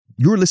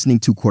You're listening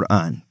to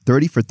Quran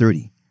 30 for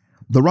 30,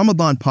 the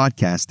Ramadan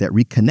podcast that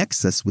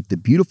reconnects us with the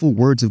beautiful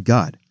words of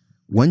God,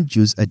 one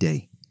juz a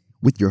day,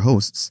 with your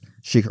hosts,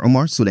 Sheikh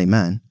Omar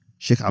Suleiman,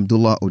 Sheikh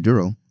Abdullah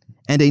Oduro,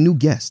 and a new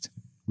guest.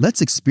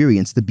 Let's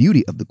experience the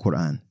beauty of the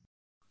Quran.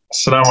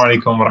 Assalamu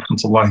alaikum wa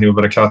rahmatullahi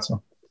wa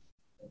barakatuh.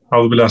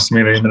 أعوذ بالله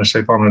السميع العليم من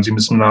الشيطان الرجيم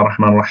بسم الله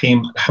الرحمن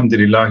الرحيم الحمد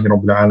لله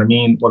رب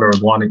العالمين ولا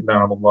عدوان إلا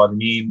على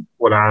الظالمين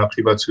ولا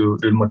عاقبة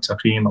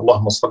للمتقين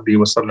اللهم صل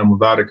وسلم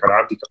وبارك على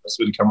عبدك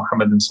ورسولك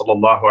محمد صلى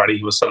الله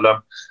عليه وسلم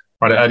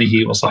وعلى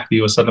آله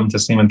وصحبه وسلم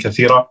تسليما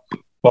كثيرا.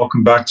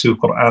 Welcome back to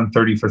Quran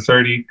 30 for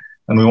 30,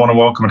 and we want to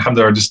welcome,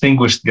 alhamdulillah, our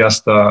distinguished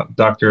guest,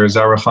 Dr.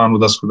 Zahra Khan,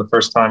 with us for the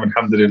first time,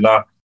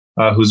 alhamdulillah,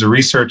 who's a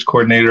research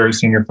coordinator,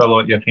 senior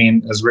fellow at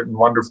Yaqeen, has written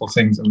wonderful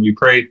things, and we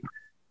pray,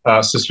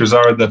 Sister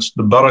Zahra, that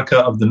the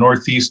barakah of the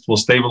Northeast will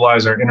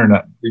stabilize our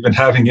internet. We've been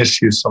having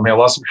issues, so may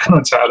Allah subhanahu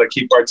wa ta'ala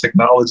keep our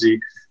technology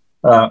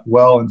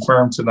well and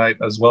firm tonight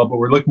as well. But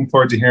we're looking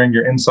forward to hearing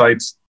your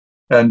insights,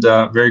 and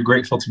very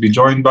grateful to be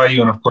joined by you.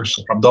 And of course,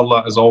 Sheikh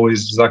Abdullah, as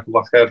always,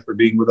 Jazakallah khair for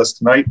being with us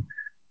tonight.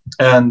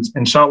 And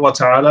inshallah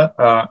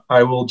ta'ala,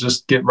 I will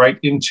just get right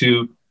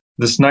into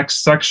this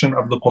next section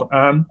of the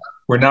Quran.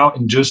 We're now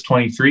in Juz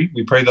 23.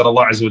 We pray that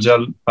Allah Azza wa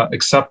Jal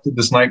accept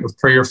this night of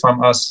prayer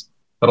from us,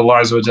 that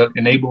Allah Azza wa Jal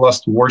enable us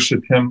to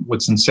worship Him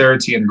with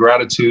sincerity and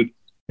gratitude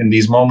in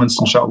these moments,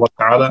 inshallah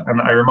ta'ala. And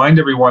I remind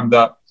everyone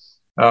that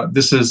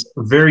this is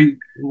very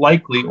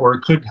likely, or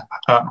it could,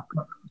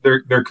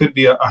 there could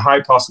be a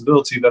high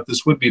possibility that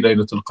this would be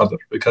Laylatul Qadr,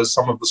 because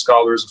some of the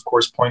scholars, of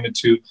course, pointed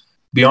to,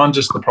 beyond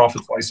just the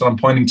Prophet, so I'm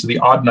pointing to the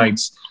odd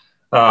nights,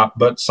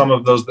 but some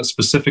of those that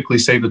specifically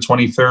say the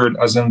 23rd,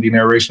 as in the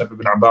narration of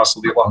Ibn Abbas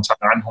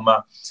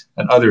anhuma,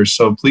 and others.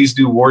 So please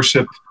do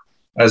worship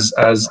as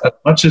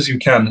much as you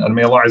can, and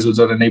may Allah Azza wa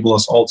Jalla enable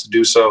us all to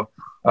do so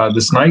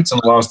this night,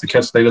 and allow us to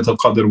catch Laylatul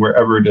Qadr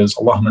wherever it is.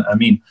 Allahumma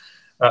ameen.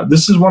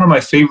 This is one of my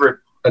favorite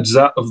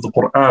ajza of the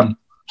Quran,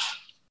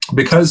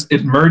 because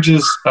it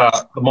merges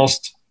the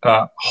most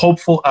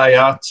hopeful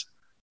ayat,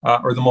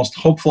 or the most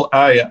hopeful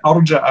ayah,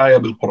 arja ayah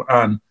bil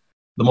Quran.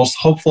 The most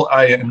hopeful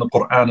ayah in the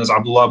Quran, as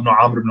Abdullah ibn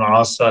Amr ibn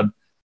As said,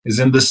 is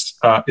in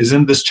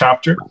this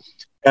chapter,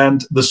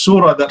 and the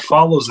surah that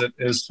follows it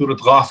is Surah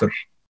Ghafir,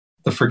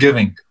 the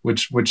forgiving,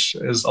 which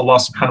is Allah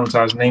subhanahu wa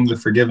ta'ala's name, the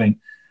forgiving.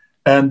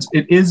 And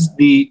it is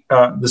the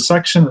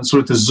section in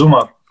Surah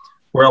Az-Zumar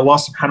where Allah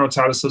subhanahu wa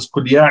ta'ala says,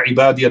 قُلْ يَا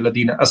عِبَادِيَ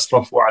الَّذِينَ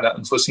أَسْرَفُوا عَلَىٰ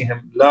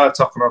أَنفُسِهِمْ لَا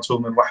تَقْنَطُوا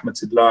مِنْ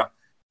رَحْمَةِ اللَّهِ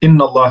إِنَّ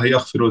اللَّهَ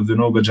يَغْفِرُ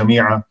الذُّنُوبَ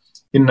جَمِيعًا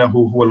إِنَّهُ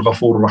هُوَ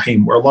الْغَفُورُ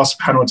الرَّحِيمُ, where Allah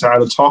subhanahu wa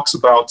ta'ala talks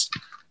about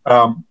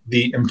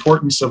the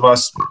importance of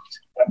us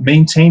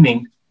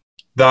maintaining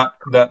that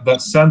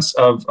sense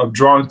of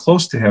drawing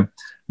close to Him.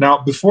 Now,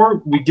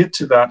 before we get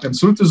to that, and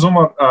Surah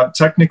Az-Zumar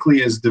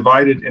technically is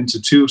divided into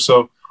two.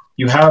 So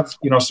you have,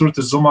 Surah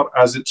Az-Zumar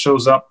as it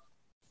shows up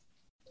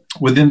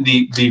within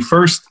the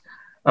first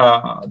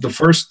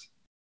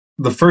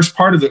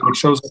part of it, which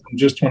shows up in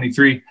Juz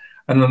 23,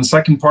 and then the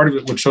second part of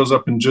it, which shows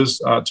up in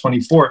Juz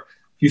 24.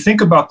 If you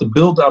think about the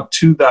build up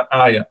to that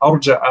ayah,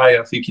 arja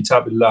ayah fi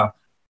kitabillah,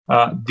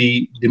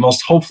 the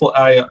most hopeful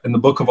ayah in the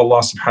book of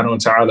Allah subhanahu wa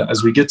ta'ala,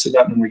 as we get to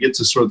that and we get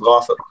to Surah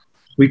Ghafir,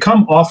 we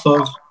come off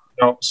of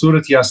Surah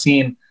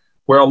Yasin,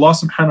 where Allah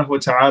subhanahu wa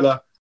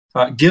ta'ala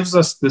gives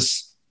us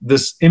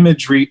this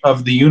imagery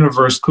of the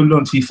universe,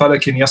 kullun fi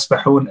falakin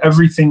yasbahun,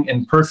 everything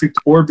in perfect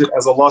orbit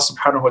as Allah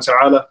subhanahu wa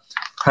ta'ala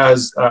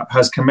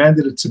has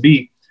commanded it to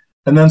be.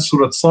 And then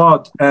Surah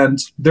Sad, and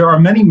there are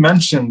many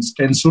mentions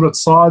in Surah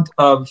Sad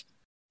of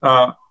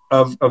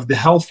the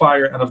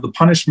hellfire and of the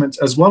punishment,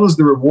 as well as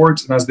the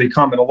rewards and as they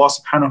come. And Allah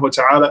subhanahu wa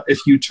ta'ala, if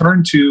you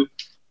turn to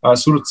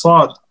Surah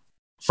Sad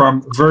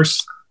from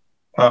verse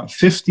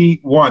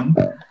 51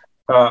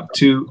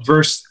 to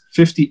verse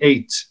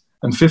 58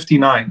 and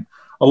 59,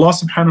 Allah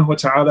subhanahu wa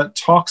ta'ala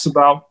talks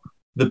about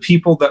the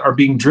people that are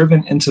being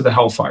driven into the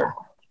hellfire.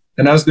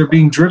 And as they're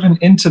being driven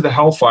into the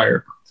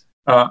hellfire,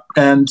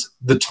 and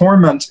the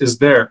torment is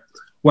there,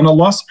 when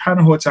Allah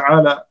subhanahu wa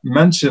ta'ala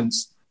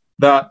mentions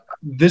that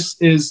this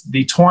is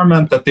the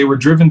torment that they were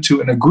driven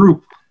to in a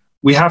group,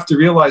 we have to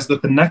realize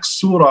that the next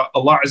surah,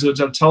 Allah Azza wa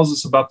Jalla tells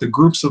us about the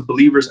groups of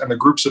believers and the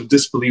groups of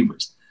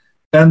disbelievers.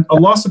 And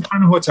Allah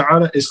subhanahu wa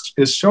ta'ala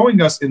is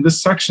showing us in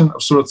this section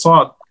of Surah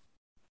Sad,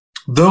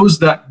 those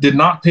that did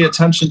not pay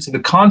attention to the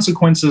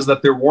consequences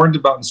that they're warned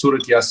about in Surah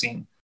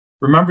Yasin.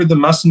 Remember the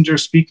messenger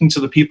speaking to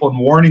the people and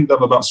warning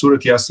them about Surah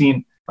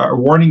Yasin, or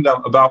warning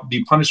them about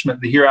the punishment,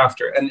 the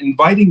hereafter, and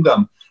inviting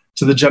them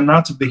to the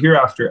Jannat of the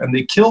hereafter. And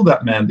they kill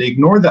that man, they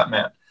ignore that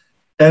man.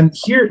 And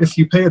here, if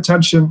you pay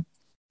attention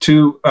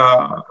to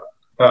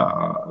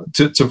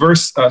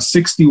verse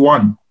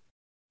 61,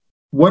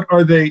 what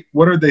are they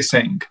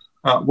saying?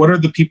 What are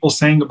the people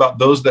saying about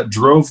those that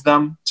drove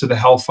them to the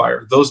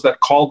hellfire, those that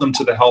called them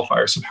to the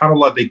hellfire?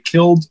 SubhanAllah, they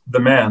killed the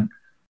man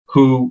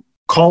who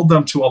called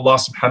them to Allah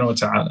subhanahu wa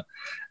ta'ala.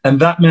 And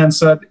that man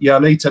said, Ya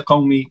layta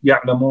qawmi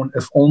ya'lamun,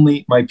 if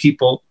only my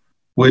people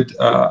would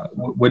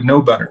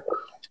know better.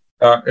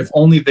 if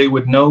only they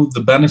would know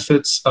the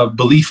benefits of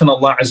belief in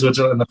Allah Azza wa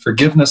Jalla and the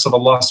forgiveness of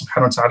Allah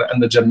subhanahu wa ta'ala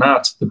and the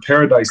Jannat, the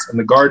paradise and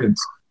the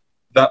gardens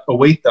that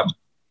await them.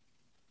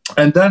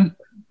 And then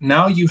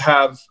now you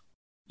have,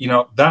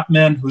 that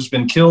man who's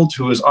been killed,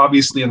 who is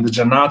obviously in the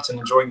Jannat and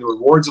enjoying the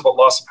rewards of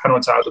Allah subhanahu wa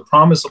ta'ala, the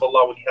promise of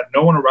Allah when he had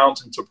no one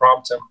around him to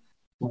prompt him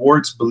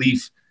towards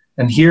belief.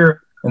 And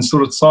here in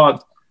Surah Sad,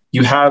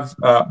 you have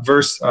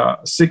verse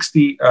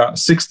 60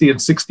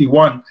 and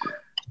 61,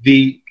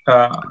 the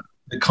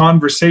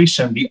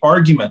conversation, the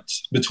argument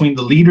between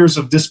the leaders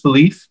of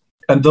disbelief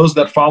and those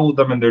that follow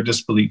them in their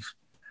disbelief.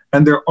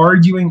 And they're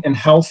arguing in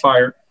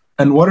hellfire.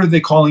 And what are they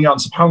calling out?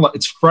 SubhanAllah,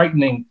 it's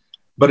frightening,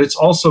 but it's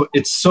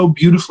so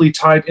beautifully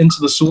tied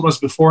into the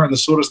surahs before and the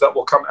surahs that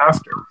will come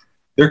after.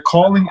 They're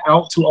calling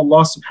out to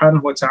Allah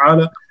subhanahu wa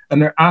ta'ala,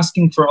 and they're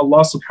asking for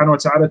Allah subhanahu wa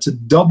ta'ala to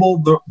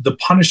double the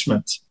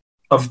punishment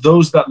of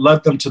those that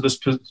led them to this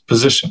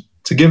position,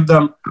 to give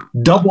them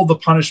double the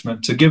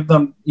punishment, to give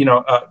them,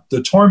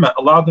 the torment,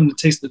 allow them to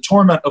taste the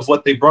torment of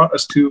what they brought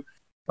us to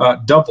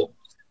double.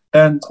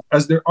 And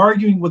as they're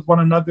arguing with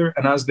one another,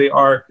 and as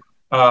they're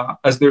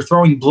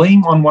throwing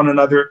blame on one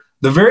another,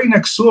 the very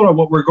next surah,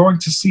 what we're going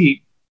to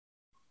see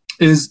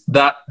is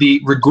that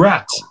the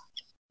regret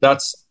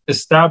that's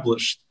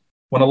established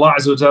when Allah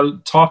Azza wa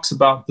Jalla talks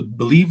about the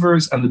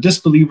believers and the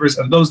disbelievers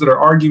and those that are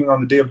arguing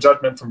on the Day of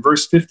Judgment from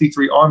verse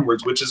 53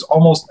 onwards, which is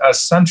almost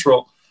as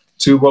central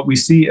to what we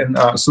see in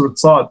Surah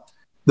Sad.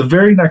 The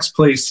very next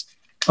place,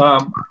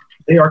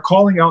 they are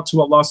calling out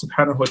to Allah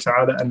subhanahu wa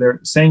ta'ala, and they're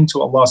saying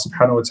to Allah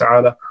subhanahu wa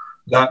ta'ala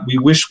that we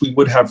wish we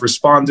would have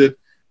responded,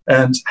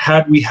 and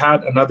had we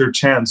had another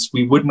chance,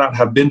 we would not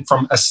have been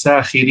from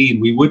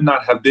as-sakhirin. We would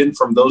not have been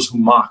from those who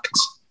mocked.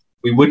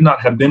 We would not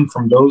have been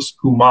from those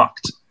who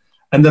mocked.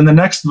 And then the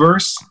next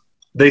verse,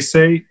 they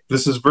say,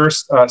 this is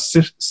verse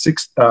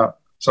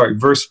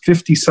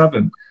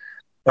 57,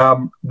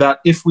 that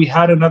if we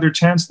had another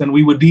chance, then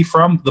we would be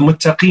from the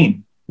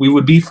muttaqeen. We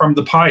would be from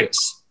the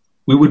pious.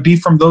 We would be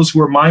from those who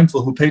were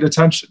mindful, who paid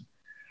attention.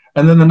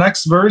 And then the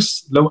next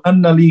verse, لَوْ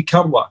أَنَّ لِي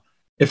كَرَّةً,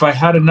 if I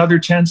had another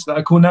chance,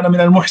 لَأَكُونَنَ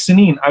مِنَ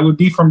الْمُحْسِنِينَ, I would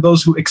be from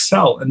those who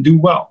excel and do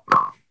well.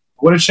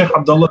 What did Sheikh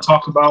Abdullah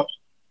talk about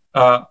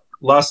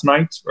last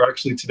night, or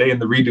actually today in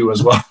the redo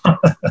as well?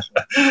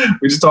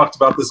 We just talked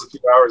about this a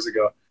few hours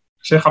ago.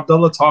 Sheikh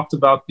Abdullah talked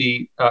about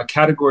the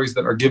categories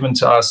that are given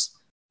to us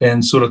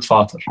in Surah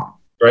Fatir,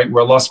 right?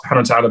 Where Allah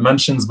subhanahu wa ta'ala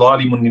mentions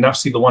ظَالِمٌ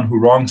لِنَفْسِهِ, the one who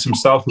wrongs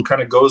himself, who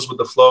kind of goes with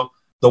the flow,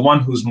 the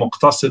one who's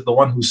muqtasid, the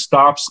one who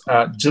stops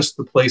at just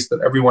the place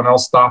that everyone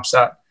else stops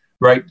at,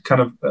 right?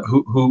 Kind of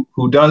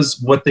who does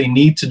what they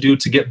need to do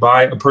to get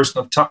by, a person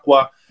of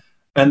taqwa,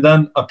 and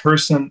then a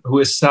person who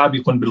is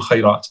sabiqun bil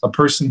khayrat, a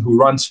person who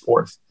runs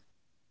forth.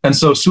 And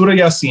so Surah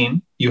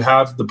Yasin, you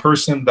have the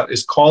person that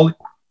is called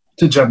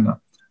to Jannah,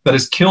 that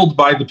is killed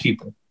by the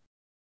people.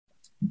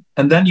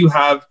 And then you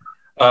have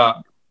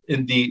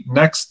in the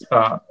next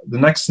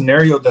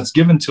scenario that's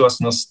given to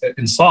us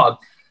in Sad,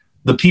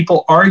 the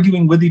people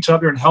arguing with each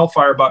other in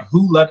hellfire about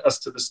who led us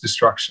to this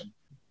destruction.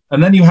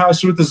 And then you have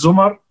Surah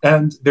Al-Zumar,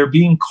 and they're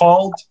being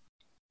called,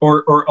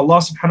 or Allah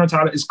subhanahu wa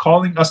ta'ala is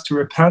calling us to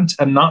repent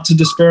and not to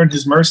despair in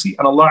His mercy.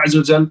 And Allah Azza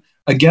wa Jal,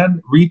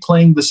 again,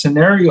 replaying the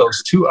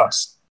scenarios to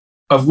us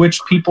of which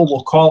people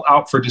will call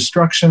out for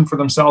destruction for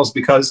themselves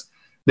because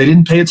they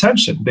didn't pay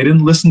attention. They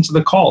didn't listen to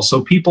the call.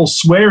 So people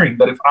swearing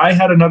that if I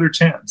had another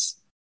chance,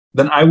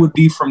 then I would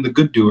be from the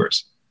good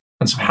doers.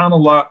 And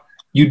subhanAllah,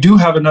 you do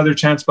have another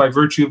chance by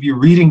virtue of you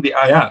reading the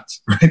ayat,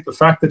 right? The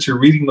fact that you're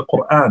reading the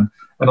Quran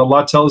and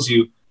Allah tells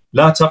you,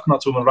 La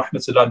taqnatu min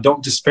rahmatillah,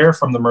 don't despair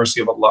from the mercy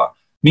of Allah,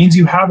 means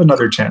you have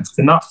another chance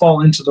to not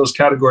fall into those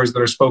categories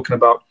that are spoken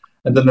about.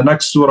 And then the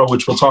next surah,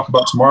 which we'll talk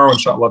about tomorrow,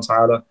 inshallah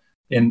ta'ala,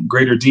 in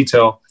greater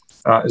detail,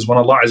 is when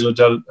Allah Azza wa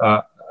Jal,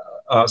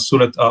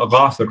 Surah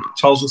Ghafir,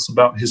 tells us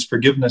about His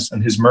forgiveness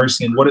and His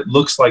mercy and what it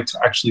looks like to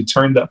actually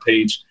turn that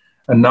page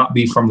and not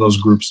be from those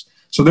groups.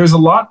 So there's a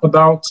lot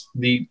about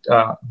the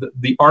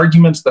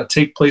arguments that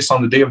take place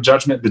on the Day of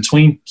Judgment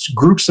between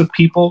groups of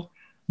people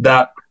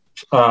that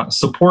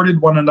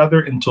supported one another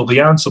in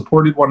tughyan,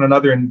 supported one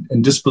another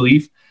in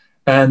disbelief,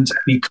 and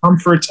the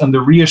comfort and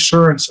the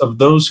reassurance of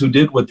those who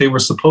did what they were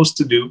supposed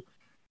to do,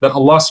 that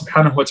Allah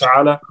subhanahu wa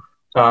ta'ala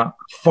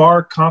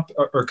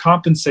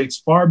compensates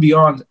far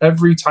beyond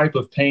every type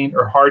of pain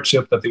or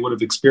hardship that they would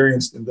have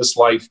experienced in this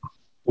life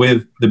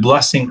with the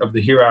blessing of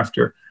the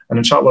hereafter. And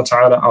inshallah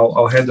ta'ala,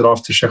 I'll hand it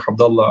off to Sheikh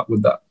Abdullah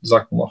with that.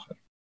 Jazakumullah khair.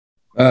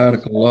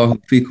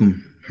 Barakallahu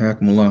feekum.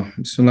 Hayakumullah.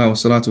 Bismillah wa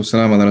salatu wa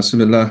salam ala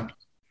Rasulullah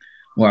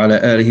wa ala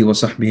alihi wa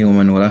sahbihi wa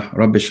man walah.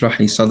 Rabbi shrah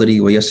li sadri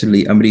wa yassir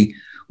li amri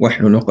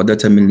wahlul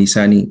 'uqdatan min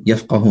lisani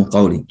yafqahu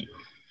qawli.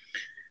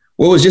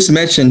 What was just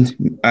mentioned,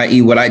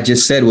 i.e. what I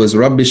just said, was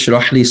Rabbi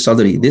shrah li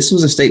sadri. This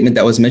was a statement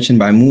that was mentioned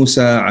by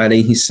Musa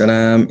alayhi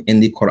salam in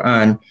the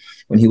Quran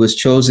when he was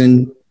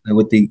chosen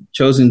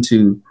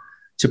to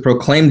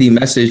proclaim the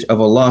message of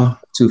Allah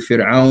to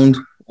Fir'aun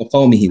wa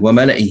qawmihi wa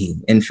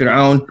mala'ihi, and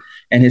Fir'aun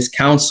and his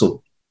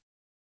council,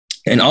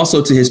 and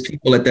also to his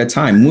people at that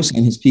time, Musa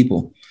and his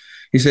people.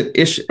 He said,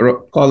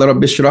 Qala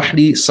Rabbi shrah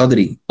li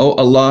sadri. Oh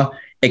Allah,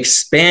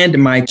 expand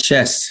my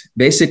chest.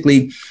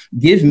 Basically,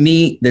 give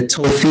me the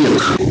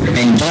tawfiq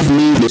and give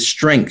me the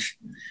strength.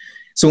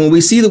 So when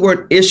we see the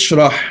word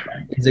ishrah,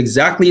 is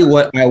exactly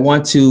what I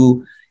want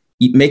to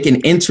make an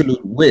interlude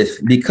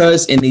with,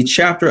 because in the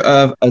chapter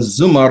of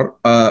Az-Zumar,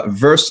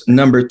 verse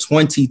number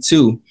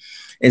 22,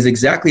 is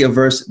exactly a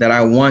verse that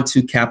I want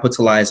to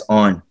capitalize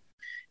on.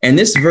 And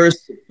this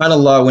verse,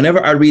 subhanAllah,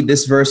 whenever I read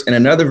this verse and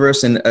another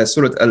verse in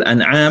Surah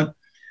Al-An'am,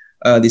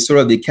 the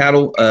Surah of the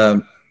cattle,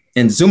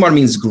 and Zumar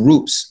means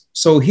groups.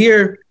 So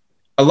here,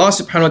 Allah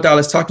subhanahu wa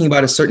ta'ala is talking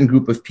about a certain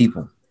group of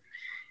people.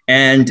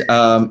 And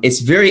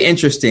it's very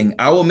interesting.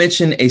 I will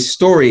mention a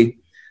story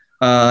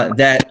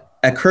that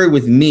occurred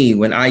with me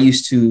when I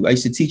used to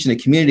teach in a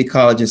community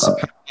college, and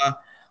subhanAllah,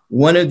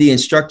 one of the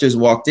instructors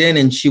walked in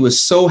and she was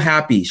so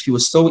happy. She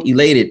was so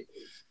elated.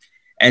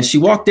 And she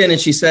walked in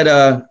and she said,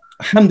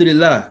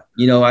 Alhamdulillah.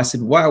 I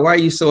said, why are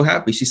you so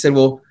happy? She said,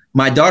 well,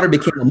 my daughter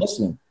became a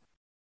Muslim.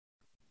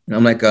 And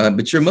I'm like,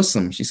 but you're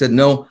Muslim. She said,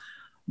 no,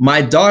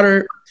 my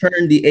daughter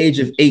turned the age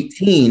of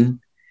 18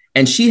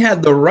 and she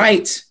had the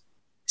right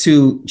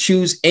to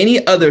choose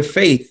any other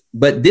faith.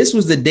 But this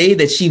was the day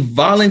that she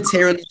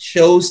voluntarily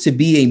chose to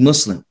be a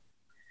Muslim.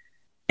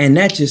 And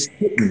that just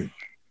hit me.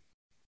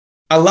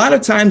 A lot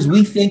of times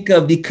we think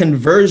of the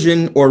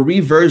conversion or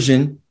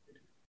reversion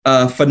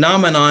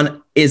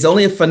phenomenon is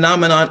only a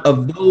phenomenon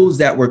of those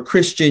that were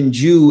Christian,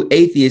 Jew,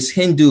 atheist,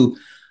 Hindu,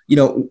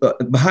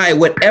 Baha'i,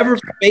 whatever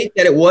faith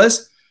that it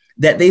was,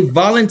 that they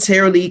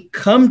voluntarily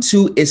come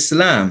to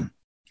Islam.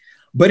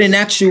 But in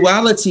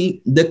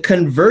actuality, the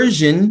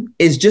conversion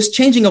is just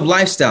changing of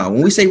lifestyle.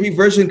 When we say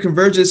reversion,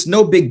 conversion, it's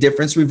no big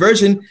difference.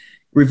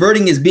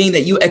 Reverting is being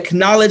that you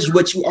acknowledge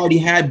what you already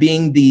had,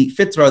 being the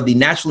fitrah, the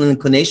natural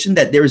inclination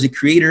that there is a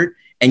creator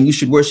and you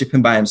should worship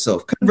him by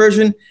himself.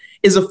 Conversion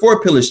is a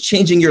 4 pillars,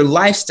 changing your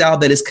lifestyle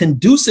that is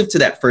conducive to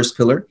that first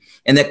pillar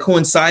and that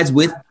coincides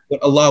with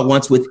what Allah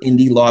wants within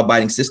the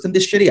law-abiding system,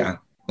 the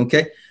Sharia.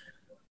 Okay.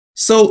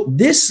 So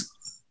this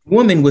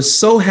woman was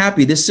so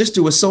happy. This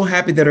sister was so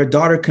happy that her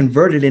daughter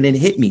converted, and it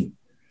hit me.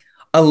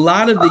 A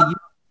lot of the,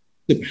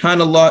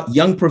 subhanAllah,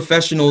 young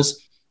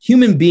professionals,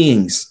 human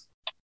beings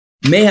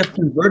may have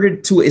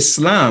converted to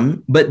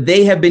Islam, but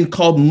they have been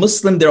called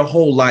Muslim their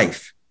whole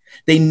life.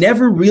 They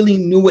never really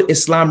knew what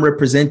Islam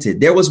represented.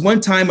 There was one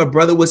time a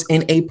brother was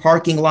in a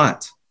parking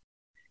lot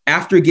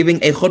after giving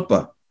a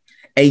khutbah.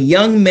 A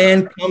young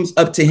man comes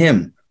up to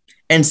him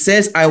and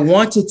says, I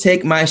want to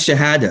take my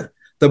shahada.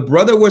 The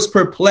brother was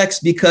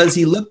perplexed because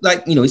he looked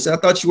like, he said, I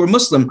thought you were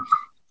Muslim.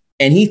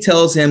 And he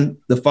tells him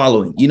the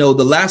following, the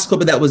last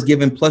khutbah that was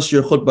given plus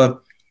your khutbah,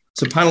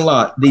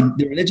 subhanAllah,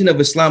 the religion of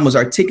Islam was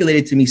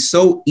articulated to me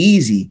so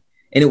easy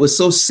and it was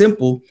so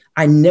simple.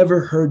 I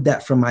never heard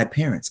that from my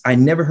parents. I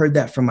never heard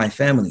that from my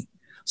family.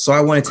 So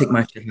I want to take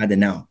my shahada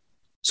now.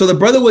 So the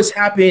brother was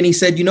happy and he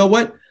said, you know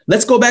what?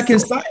 Let's go back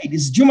inside.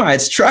 It's Jummah,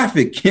 it's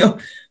traffic.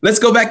 Let's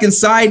go back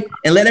inside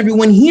and let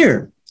everyone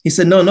hear. He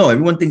said, no,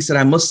 everyone thinks that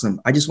I'm Muslim.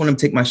 I just want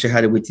to take my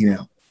shahada with you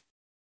now.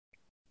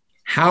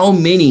 How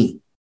many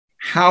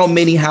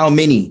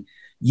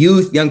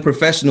youth, young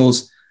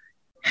professionals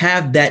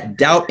have that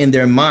doubt in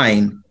their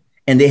mind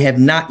and they have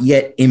not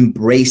yet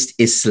embraced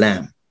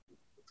Islam?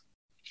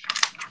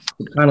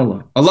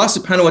 SubhanAllah. Allah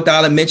subhanahu wa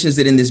ta'ala mentions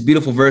it in this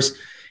beautiful verse,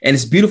 and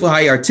it's beautiful how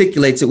he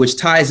articulates it, which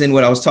ties in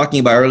what I was talking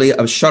about earlier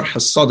of sharh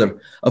as-sadr,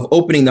 of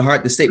opening the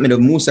heart, the statement of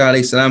Musa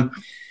alayhi salam.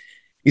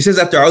 He says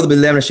after أعوذ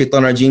بالله من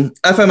الشيطان الرجيم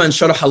أفمن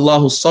شرح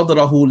الله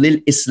صدره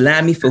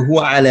للإسلام فهو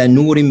على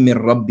نور من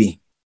ربه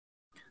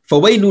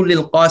فويل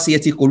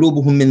للقاسية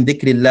قلوبهم من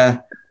ذكر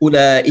الله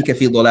أولئك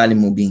في ضلال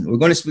مبين. We're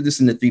going to split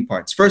this into 3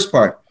 parts. First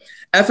part,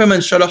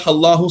 أفمن شرح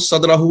الله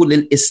صدره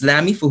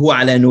للإسلام فهو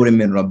على نور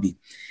من ربه.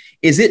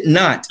 Is it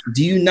not,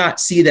 do you not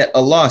see that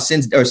Allah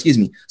sends,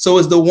 so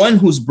is the one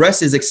whose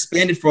breast is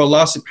expanded for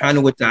Allah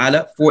subhanahu wa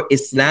ta'ala for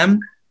Islam,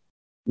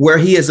 where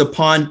he is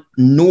upon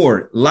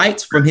nur,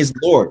 light from his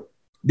Lord.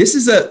 This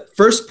is a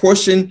first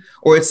portion,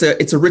 or it's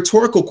a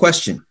rhetorical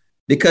question,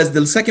 because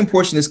the second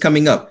portion is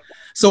coming up.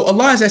 So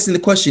Allah is asking the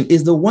question,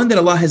 is the one that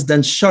Allah has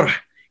done sharh,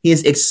 he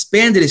has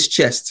expanded his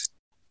chest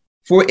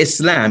for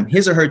Islam,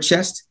 his or her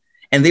chest,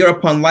 and they are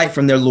upon light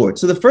from their Lord.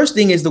 So the first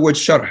thing is the word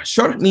sharh.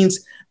 Sharh means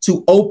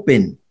to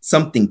open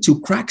something, to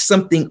crack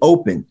something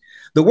open.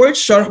 The word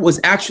sharh was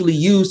actually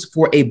used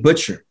for a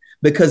butcher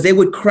because they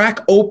would crack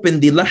open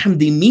the lahm,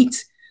 the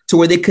meat, to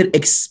where they could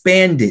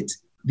expand it.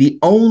 The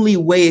only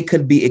way it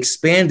could be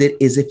expanded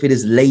is if it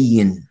is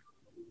layyin,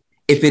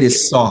 if it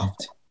is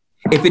soft,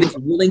 if it is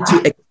willing to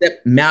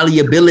accept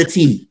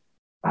malleability.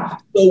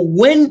 So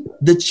when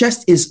the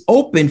chest is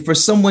open for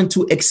someone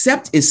to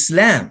accept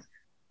Islam,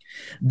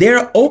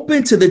 they're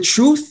open to the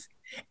truth.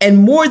 And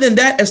more than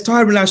that, as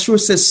Tahir ibn Ashur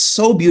says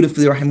so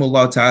beautifully,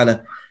 rahimahullah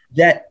ta'ala,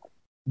 that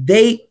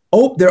they're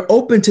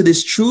open to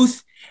this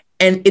truth,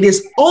 and it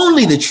is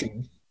only the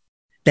truth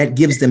that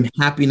gives them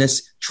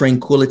happiness,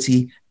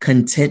 tranquility,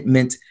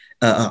 contentment,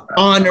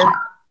 honor,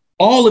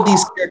 all of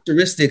these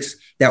characteristics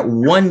that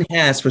one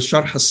has for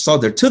sharh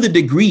as-sadr, to the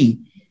degree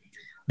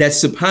that,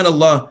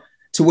 subhanAllah,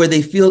 to where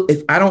they feel,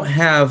 if I don't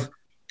have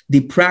the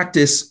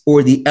practice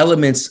or the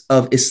elements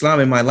of Islam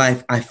in my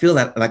life, I feel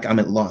that like I'm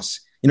at loss.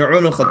 You know,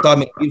 Umar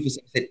al-Khattab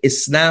said,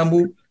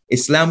 Islamu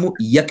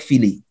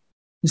yakfili.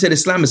 He said,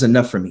 Islam is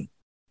enough for me.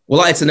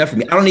 Well, it's enough for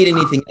me. I don't need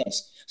anything else.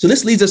 So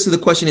this leads us to the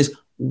question is,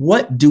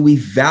 what do we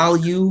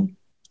value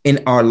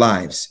in our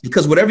lives?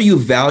 Because whatever you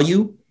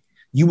value,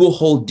 you will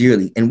hold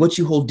dearly. And what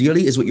you hold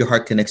dearly is what your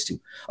heart connects to.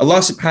 Allah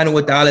subhanahu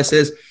wa ta'ala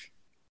says,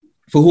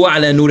 فَهُوَ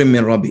عَلَى نُورٍ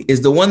مِّن رَبِّهِ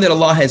is the one that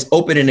Allah has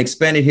opened and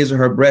expanded his or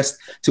her breast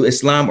to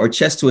Islam or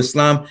chest to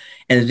Islam,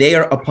 and they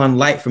are upon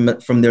light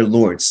from their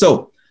Lord.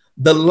 So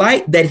the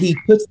light that he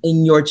puts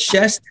in your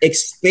chest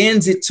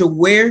expands it to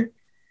where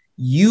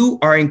you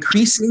are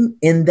increasing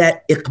in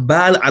that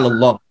iqbal ala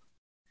Allah.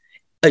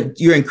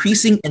 You're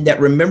increasing in that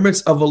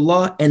remembrance of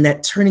Allah and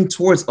that turning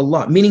towards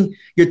Allah, meaning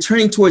you're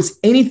turning towards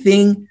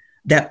anything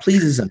that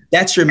pleases him.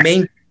 That's your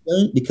main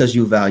concern because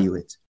you value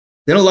it.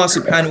 Then Allah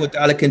subhanahu wa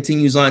ta'ala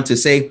continues on to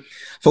say,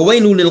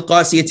 فَوَيْنُ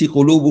لِلْقَاسِيَةِ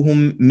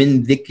قُلُوبُهُمْ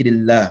مِنْ ذِكْرِ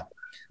اللَّهِ.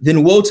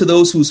 Then woe to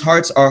those whose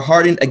hearts are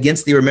hardened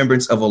against the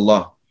remembrance of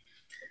Allah.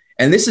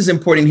 And this is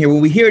important here.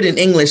 When we hear it in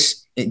English,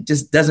 it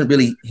just doesn't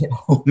really hit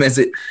home as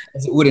it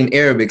would in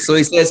Arabic. So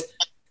he says,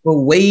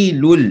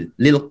 فَوَيْلٌ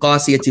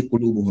لِلْقَاسِيَةِ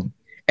قُلُوبُهُمْ.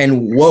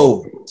 And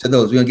woe to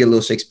those. We're going to get a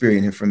little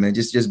Shakespearean here for a minute.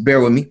 Just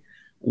bear with me.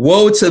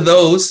 Woe to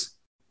those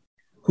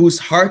whose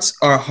hearts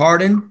are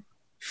hardened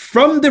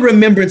from the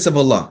remembrance of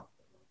Allah.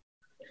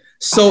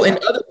 So in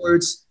other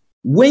words,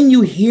 when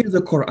you hear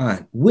the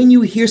Quran, when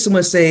you hear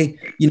someone say,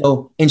 you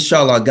know,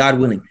 inshallah, God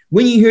willing,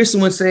 when you hear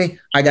someone say,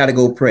 I got to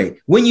go pray,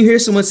 when you hear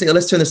someone say,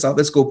 let's turn this off,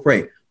 let's go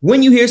pray,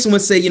 when you hear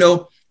someone say, you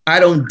know, I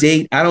don't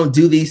date, I don't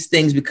do these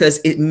things because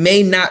it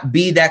may not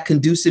be that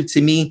conducive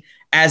to me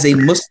as a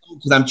Muslim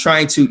because I'm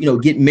trying to, you know,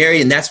 get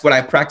married and that's what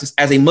I practice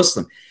as a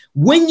Muslim.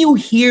 When you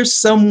hear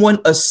someone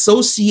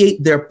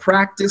associate their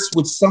practice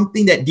with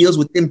something that deals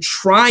with them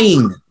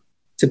trying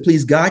to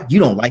please God, you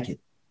don't like it.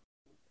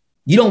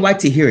 You don't like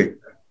to hear it.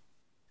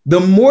 The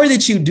more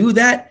that you do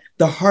that,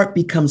 the heart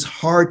becomes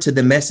hard to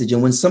the message.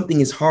 And when something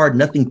is hard,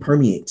 nothing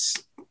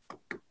permeates.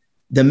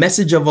 The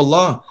message of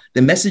Allah,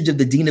 the message of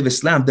the Deen of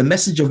Islam, the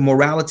message of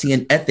morality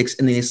and ethics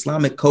in the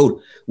Islamic code,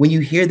 when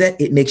you hear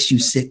that, it makes you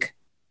sick.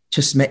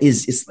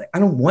 It's like, I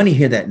don't want to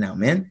hear that now,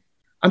 man.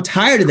 I'm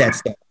tired of that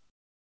stuff.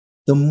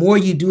 The more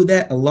you do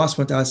that, Allah subhanahu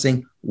wa ta'ala is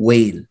saying,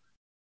 wail.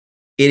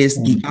 It is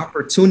the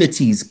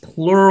opportunities,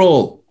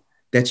 plural,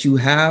 that you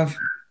have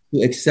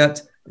to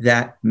accept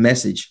that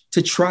message,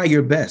 to try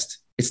your best.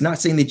 It's not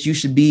saying that you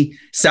should be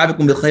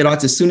sabiqun bil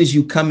khairat as soon as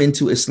you come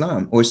into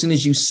Islam or as soon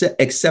as you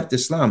accept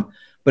Islam,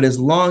 but as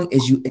long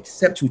as you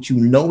accept what you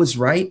know is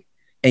right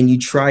and you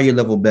try your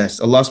level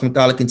best. Allah subhanahu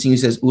wa ta'ala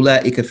continues, says,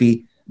 Ula'ika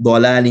fi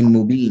dhalalim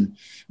mubin.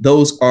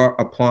 Those are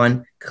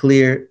upon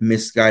clear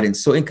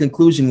misguidance. So in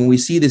conclusion, when we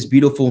see this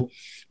beautiful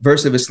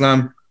verse of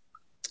Islam,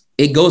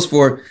 it goes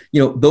for,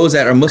 you know, those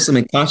that are Muslim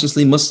and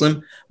consciously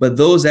Muslim, but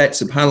those that,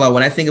 subhanAllah,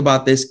 when I think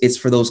about this, it's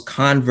for those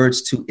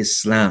converts to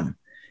Islam.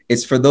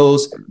 It's for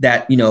those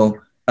that,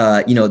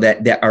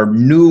 that are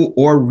new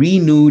or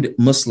renewed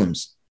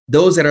Muslims,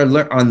 those that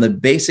are on the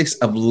basics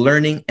of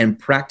learning and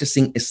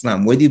practicing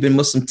Islam, whether you've been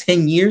Muslim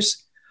 10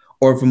 years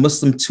or for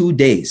Muslim 2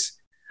 days.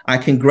 I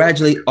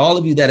congratulate all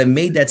of you that have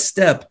made that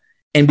step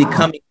and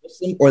becoming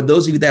Muslim, or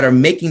those of you that are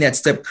making that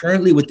step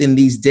currently within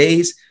these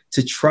days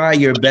to try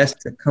your best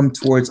to come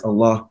towards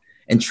Allah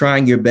and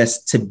trying your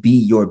best to be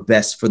your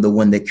best for the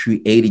one that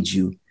created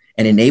you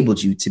and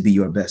enabled you to be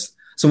your best.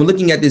 So when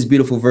looking at this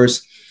beautiful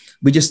verse,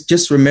 we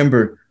just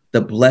remember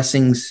the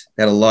blessings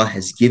that Allah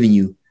has given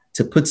you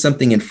to put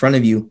something in front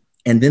of you,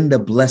 and then the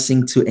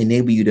blessing to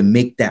enable you to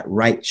make that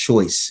right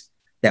choice,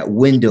 that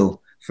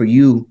window for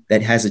you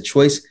that has a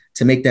choice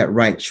to make that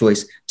right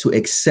choice, to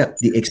accept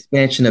the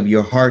expansion of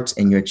your heart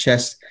and your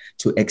chest,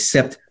 to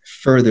accept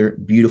further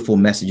beautiful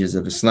messages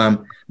of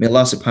Islam. May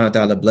Allah subhanahu wa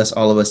ta'ala bless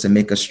all of us and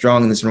make us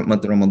strong in this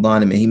month of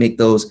Ramadan. And may he make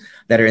those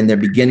that are in their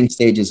beginning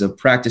stages of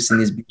practicing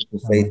this beautiful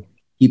faith,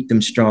 keep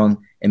them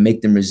strong and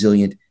make them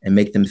resilient and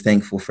make them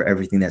thankful for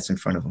everything that's in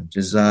front of them.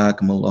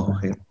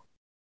 Jazakumullahu khair.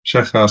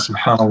 Shaykh,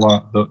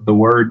 subhanAllah, the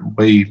word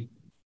wail,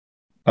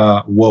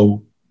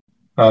 woe,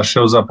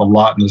 shows up a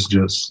lot in this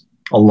juz.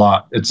 A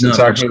lot. It's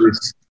actually,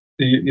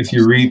 if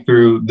you read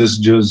through this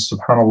juz,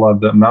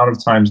 subhanAllah, the amount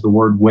of times the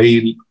word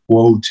wail,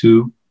 woe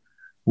to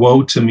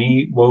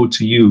me, woe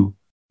to you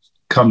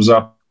comes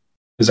up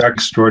is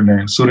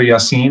extraordinary. Surah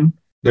Yasin,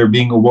 they're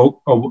being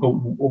awoke,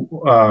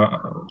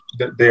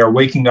 they are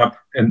waking up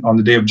on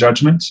the day of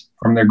judgment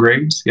from their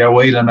graves. Ya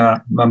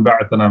waylana man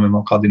ba'athana min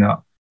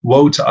maqadina.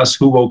 Woe to us,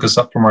 who woke us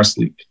up from our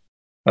sleep,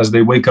 as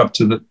they wake up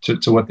to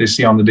what they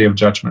see on the day of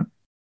judgment.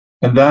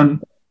 And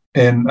then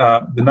in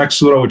the next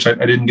surah, which I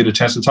didn't get a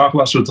chance to talk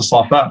about, Surah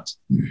As-Safat,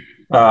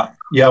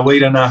 Ya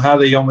waylana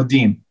hadha yawm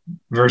ad-din,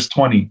 verse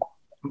 20.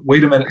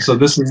 Wait a minute, so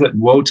this is it.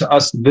 Woe to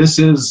us. This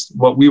is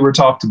what we were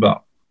talked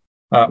about,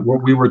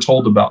 what we were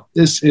told about.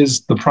 This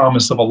is the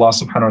promise of Allah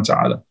subhanahu wa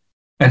ta'ala.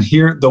 And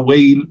here the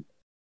way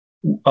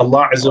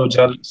Allah Azza wa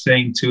Jal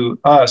saying to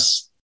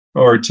us,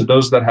 or to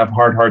those that have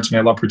hard hearts, may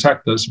Allah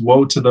protect us,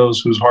 woe to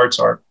those whose hearts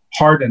are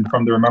hardened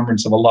from the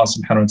remembrance of Allah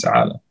subhanahu wa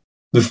ta'ala.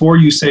 Before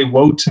you say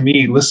woe to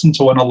me, listen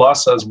to when Allah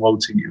says woe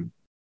to you,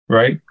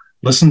 right?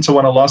 Listen to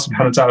when Allah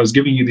subhanahu wa ta'ala is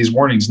giving you these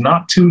warnings,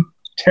 not to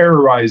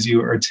terrorize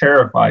you or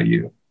terrify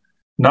you,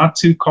 not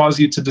to cause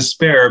you to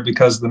despair,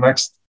 because the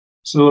next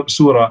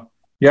surah,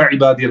 Ya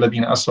ibadi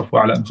alladhina asrafu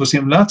ala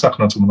anfusihim la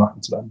taqnatu min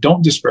rahmatillah.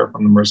 Don't despair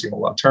from the mercy of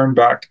Allah. Turn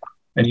back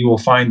and you will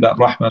find that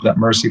rahmah, that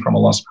mercy from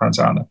Allah subhanahu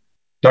wa ta'ala.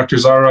 Dr.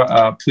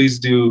 Zara, please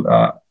do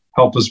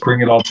help us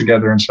bring it all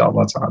together,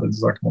 inshallah ta'ala.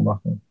 Jazakumullah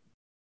khair.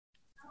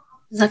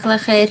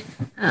 Jazakallah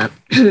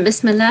khair.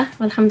 Bismillah,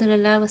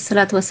 walhamdulillah,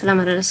 wassalatu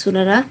wassalamu ala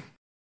rasulullah.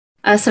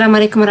 Assalamu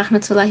alaikum wa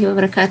rahmatullahi wa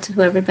barakatuhu,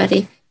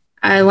 everybody.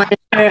 I want to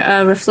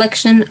share a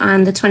reflection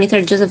on the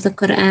 23rd juz of the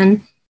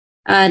Quran,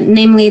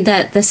 namely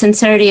that the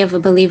sincerity of a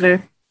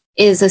believer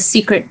is a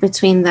secret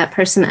between that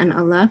person and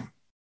Allah,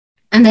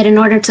 and that in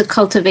order to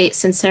cultivate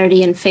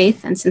sincerity in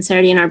faith and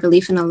sincerity in our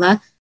belief in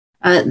Allah,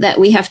 that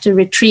we have to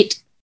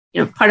retreat.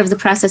 Part of the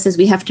process is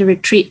we have to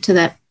retreat to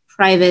that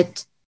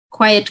private,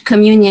 quiet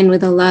communion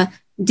with Allah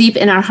deep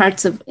in our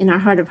heart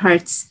of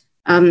hearts,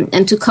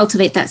 and to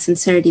cultivate that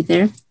sincerity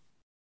there.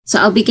 So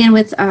I'll begin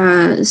with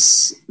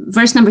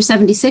verse number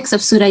 76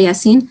 of Surah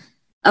Yasin.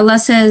 Allah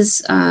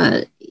says,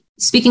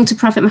 speaking to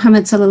Prophet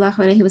Muhammad sallallahu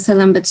alaihi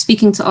wasallam, but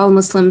speaking to all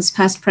Muslims,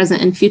 past,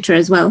 present, and future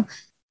as well.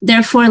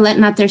 Therefore, let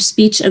not their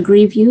speech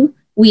aggrieve you.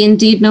 We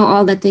indeed know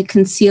all that they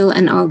conceal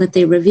and all that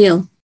they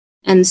reveal.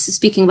 And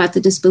speaking about the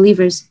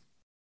disbelievers.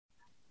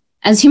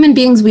 As human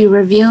beings, we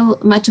reveal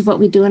much of what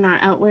we do in our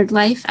outward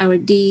life, our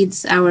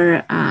deeds,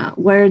 our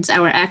words,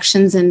 our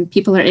actions, and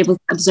people are able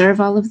to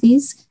observe all of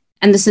these.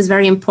 And this is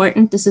very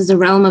important. This is the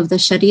realm of the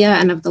Sharia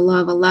and of the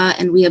law of Allah,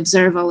 and we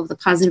observe all of the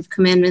positive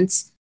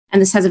commandments.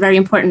 And this has a very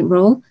important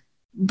role.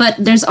 But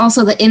there's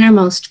also the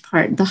innermost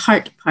part, the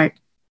heart part.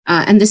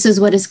 And this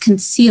is what is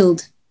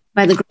concealed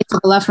by the grace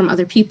of Allah from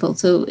other people.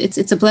 So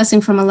it's a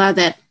blessing from Allah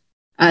that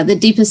the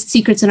deepest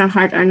secrets in our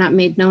heart are not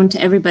made known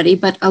to everybody,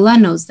 but Allah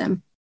knows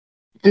them.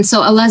 And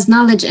so Allah's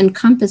knowledge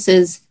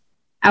encompasses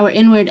our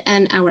inward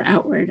and our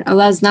outward.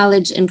 Allah's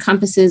knowledge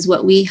encompasses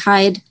what we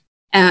hide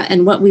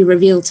and what we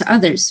reveal to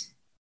others.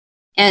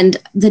 And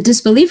the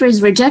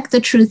disbelievers reject the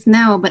truth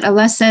now, but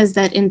Allah says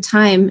that in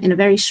time, in a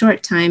very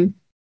short time,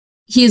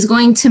 He is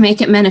going to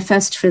make it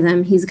manifest for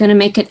them. He's going to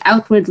make it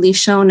outwardly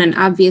shown and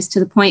obvious to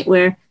the point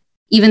where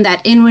even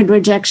that inward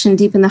rejection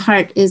deep in the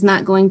heart is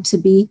not going to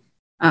be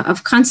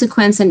of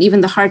consequence, and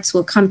even the hearts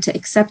will come to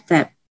accept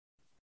that.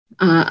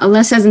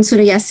 Allah says in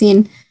Surah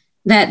Yasin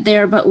that they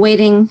are but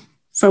waiting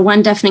for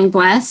one deafening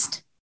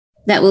blast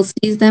that will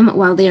seize them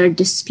while they are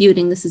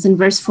disputing. This is in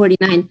verse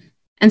 49.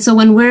 And so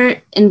when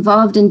we're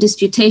involved in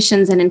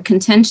disputations and in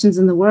contentions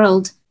in the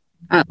world,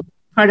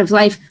 part of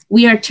life,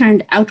 we are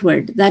turned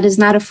outward. That is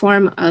not a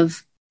form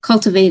of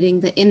cultivating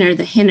the inner,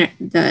 the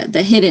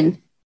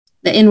hidden,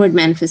 the inward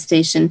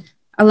manifestation.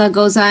 Allah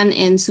goes on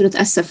in Surah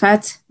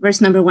As-Safat,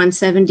 verse number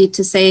 170,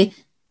 to say,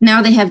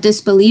 now they have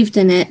disbelieved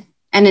in it,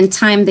 and in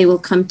time they will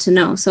come to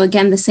know. So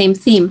again, the same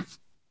theme.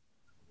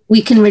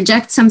 We can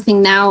reject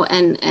something now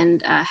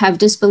and have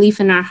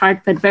disbelief in our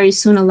heart, but very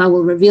soon Allah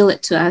will reveal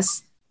it to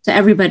us, to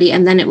everybody,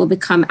 and then it will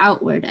become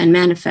outward and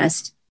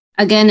manifest.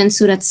 Again, in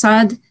Surah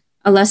Sad,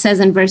 Allah says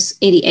in verse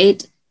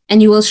 88,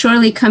 and you will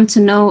surely come to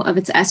know of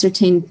its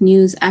ascertained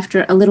news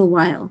after a little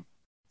while.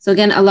 So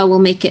again, Allah will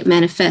make it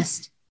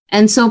manifest.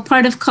 And so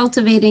part of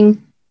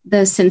cultivating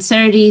the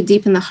sincerity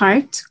deep in the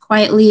heart,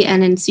 quietly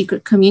and in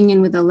secret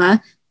communion with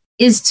Allah,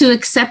 is to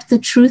accept the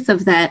truth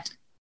of that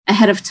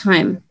ahead of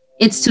time.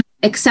 It's to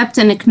accept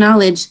and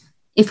acknowledge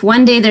if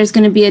one day there's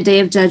going to be a day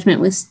of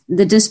judgment with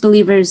the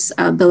disbelievers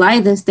belie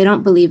this, they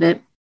don't believe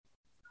it.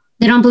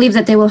 They don't believe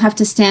that they will have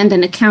to stand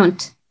and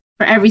account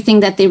for everything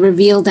that they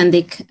revealed and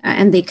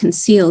they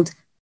concealed.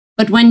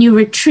 But when you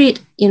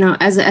retreat,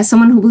 as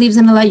someone who believes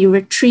in Allah, you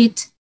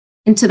retreat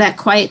into that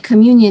quiet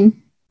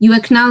communion, you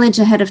acknowledge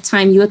ahead of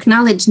time, you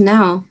acknowledge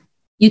now,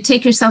 you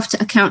take yourself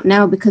to account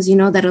now because you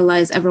know that Allah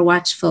is ever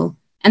watchful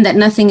and that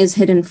nothing is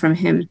hidden from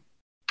Him.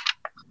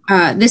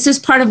 This is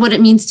part of what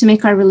it means to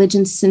make our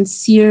religion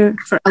sincere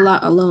for Allah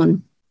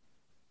alone.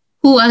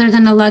 Who other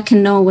than Allah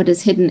can know what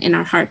is hidden in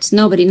our hearts?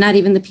 Nobody, not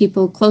even the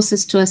people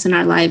closest to us in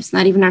our lives,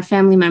 not even our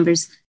family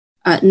members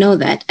know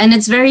that. And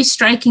it's very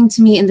striking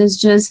to me in this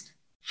just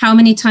how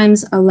many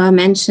times Allah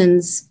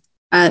mentions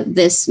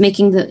this,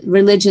 making the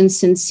religion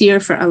sincere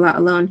for Allah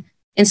alone.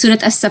 In Surah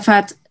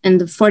As-Safat, in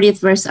the 40th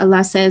verse,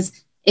 Allah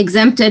says,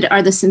 exempted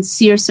are the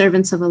sincere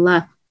servants of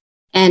Allah.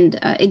 And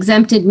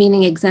exempted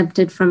meaning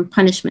exempted from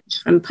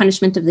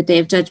punishment of the Day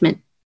of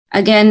Judgment.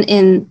 Again,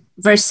 in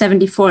verse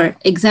 74,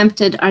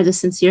 exempted are the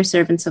sincere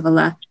servants of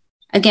Allah.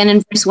 Again,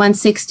 in verse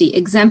 160,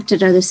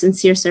 exempted are the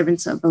sincere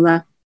servants of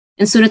Allah.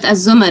 In Surah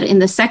Az-Zumar, in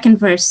the second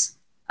verse,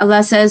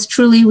 Allah says,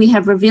 truly we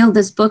have revealed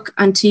this book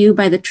unto you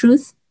by the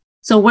truth.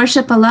 So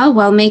worship Allah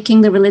while making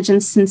the religion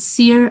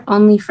sincere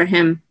only for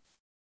Him.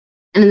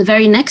 And in the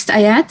very next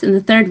ayat, in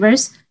the third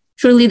verse,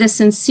 truly the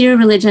sincere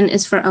religion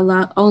is for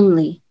Allah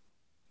only.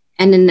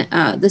 And in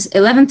this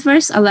 11th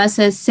verse, Allah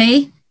says,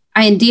 say,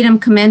 I indeed am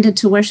commanded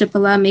to worship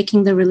Allah,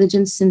 making the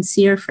religion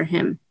sincere for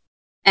Him.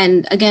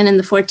 and again in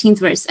the 14th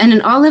verse. And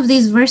in all of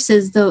these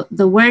verses,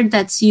 the word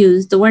that's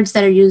used, the words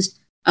that are used,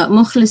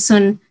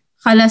 mukhlisun,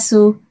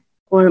 khalasu,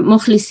 or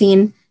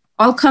mukhlisin,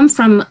 all come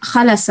from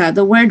khalasa,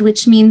 the word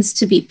which means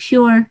to be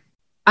pure,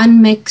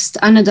 unmixed,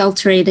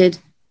 unadulterated.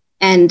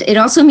 And it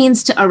also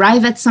means to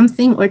arrive at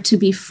something or to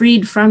be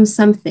freed from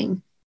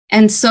something.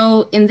 And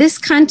so in this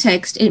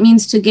context, it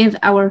means to give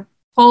our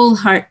whole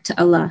heart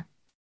to Allah,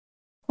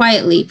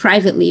 quietly,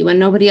 privately, when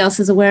nobody else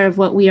is aware of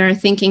what we are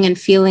thinking and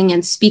feeling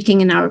and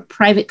speaking in our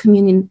private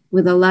communion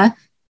with Allah,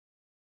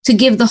 to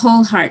give the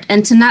whole heart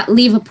and to not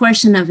leave a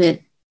portion of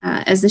it,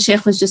 as the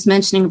Sheikh was just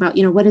mentioning about,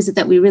 what is it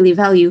that we really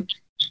value,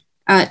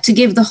 to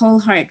give the whole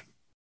heart.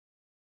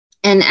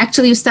 And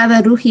actually,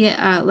 Ustada Ruhi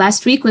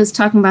last week was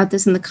talking about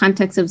this in the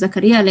context of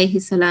Zakaria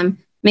alayhi salam,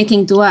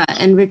 making dua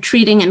and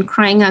retreating and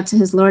crying out to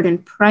his Lord in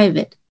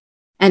private.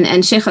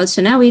 And Sheikh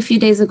al-Shanawi a few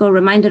days ago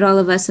reminded all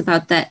of us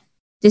about that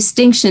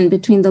distinction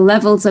between the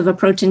levels of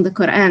approaching the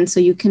Quran.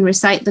 So you can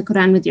recite the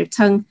Quran with your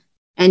tongue,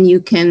 and you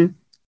can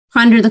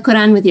ponder the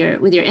Quran with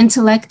your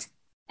intellect,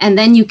 and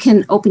then you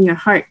can open your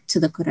heart to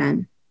the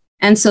Quran.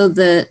 And so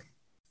the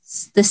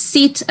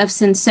seat of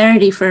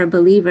sincerity for a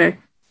believer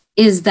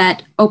is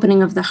that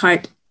opening of the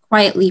heart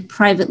quietly,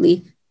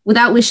 privately,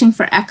 without wishing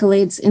for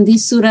accolades. In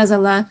these surahs,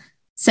 Allah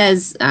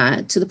says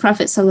to the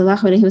Prophet sallallahu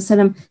alaihi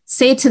wasallam,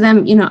 say to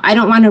them, I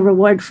don't want a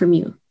reward from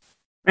you,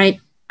 right?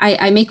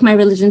 I make my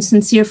religion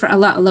sincere for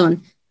Allah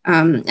alone.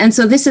 And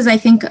so this is, I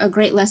think, a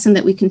great lesson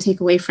that we can take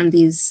away from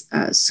these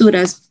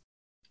surahs.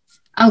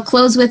 I'll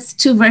close with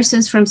 2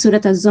 verses from Surah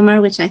Az-Zumar,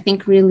 which I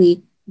think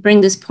really bring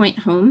this point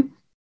home.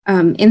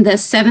 In the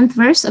 7th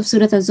verse of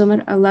Surah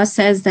Az-Zumar, Allah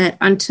says that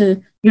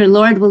unto your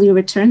Lord will you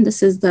return.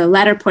 This is the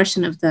latter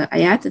portion of the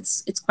ayat.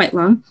 It's quite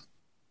long.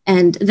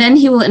 And then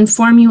he will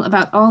inform you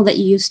about all that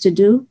you used to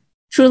do.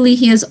 Truly,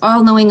 he is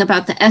all-knowing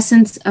about the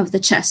essence of the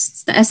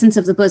chests, the essence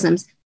of the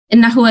bosoms.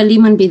 Innahu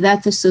alimun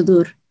bidhat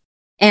as-sudur.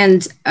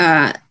 And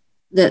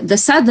the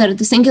sadr,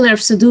 the singular of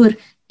sudur,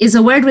 is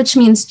a word which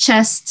means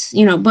chest,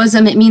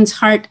 bosom. It means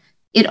heart.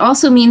 It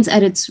also means,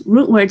 at its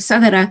root word,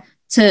 sadara,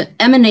 to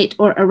emanate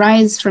or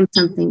arise from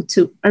something,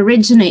 to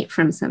originate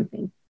from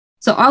something.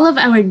 So all of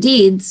our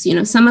deeds,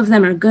 some of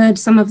them are good,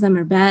 some of them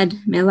are bad.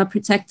 May Allah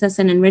protect us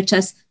and enrich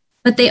us.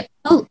 But they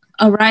all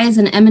arise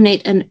and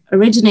emanate and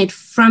originate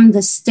from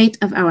the state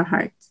of our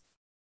heart.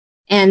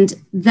 And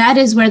that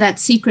is where that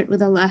secret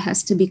with Allah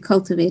has to be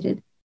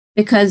cultivated.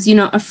 Because,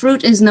 a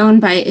fruit is known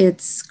by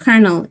its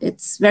kernel,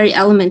 its very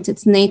element,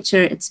 its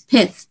nature, its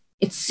pith,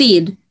 its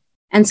seed.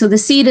 And so the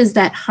seed is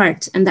that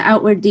heart, and the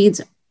outward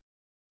deeds,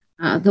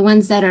 the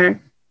ones that are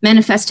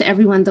manifest to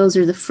everyone, those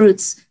are the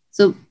fruits.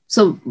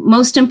 So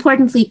most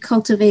importantly,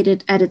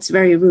 cultivated at its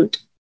very root,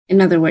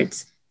 in other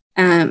words.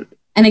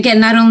 And again,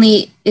 not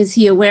only is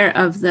he aware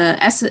of the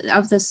sadr,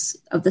 of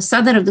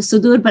the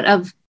sudur, but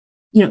of,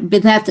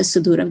 bidhat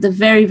as-sudur, of the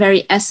very,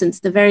 very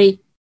essence, the very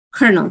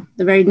kernel,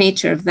 the very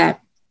nature of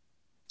that.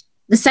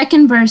 The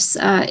second verse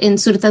in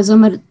Surah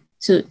Az-Zumar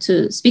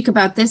to speak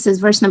about this is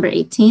verse number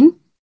 18.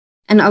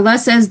 And Allah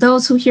says,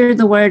 those who hear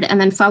the word and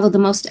then follow the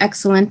most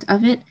excellent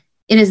of it,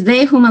 it is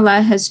they whom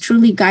Allah has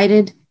truly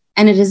guided,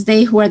 and it is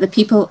they who are the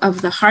people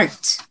of the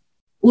heart,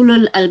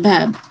 ulul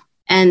albab.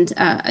 And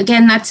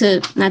again, not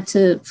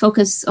to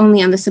focus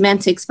only on the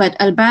semantics, but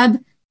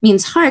albab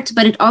means heart,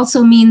 but it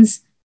also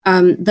means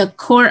the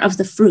core of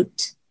the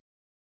fruit.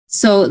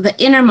 So the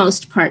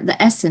innermost part,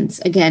 the essence,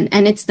 again,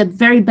 and it's the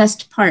very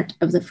best part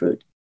of the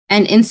fruit.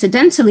 And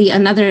incidentally,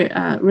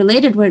 another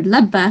related word,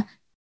 labba,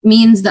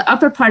 means the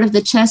upper part of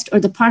the chest or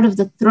the part of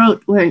the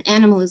throat where an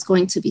animal is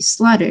going to be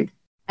slaughtered.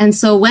 And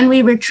so when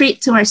we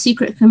retreat to our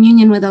secret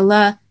communion with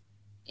Allah,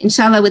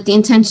 inshallah, with the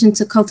intention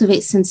to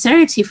cultivate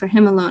sincerity for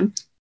Him alone,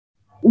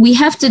 we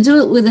have to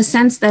do it with a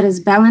sense that is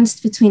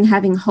balanced between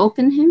having hope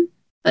in Him,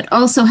 but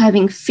also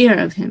having fear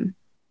of Him.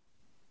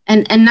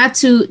 And not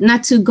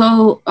to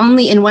go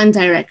only in one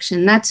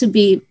direction, not to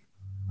be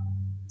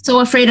so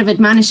afraid of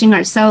admonishing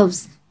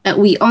ourselves that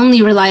we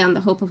only rely on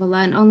the hope of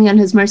Allah and only on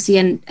His mercy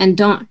and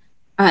don't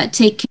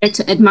take care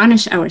to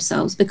admonish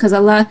ourselves, because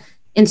Allah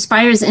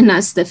inspires in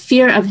us the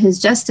fear of His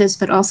justice,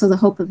 but also the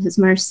hope of His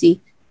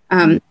mercy.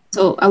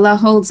 So Allah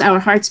holds our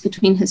hearts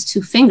between His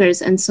 2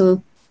 fingers, and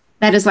so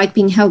that is like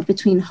being held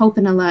between hope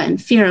in Allah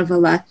and fear of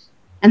Allah.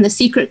 And the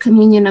secret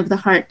communion of the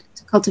heart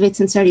to cultivate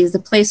sincerity is the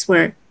place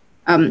where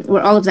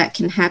all of that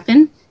can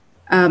happen.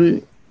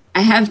 I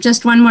have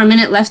just 1 more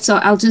minute left, so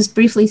I'll just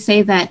briefly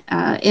say that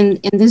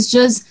in this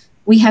juz,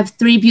 we have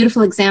 3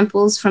 beautiful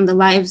examples from the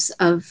lives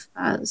of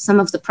some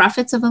of the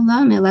prophets of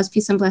Allah. May Allah's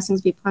peace and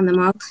blessings be upon them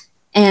all.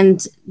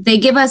 And they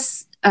give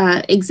us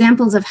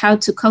examples of how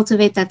to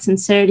cultivate that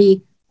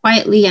sincerity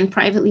quietly and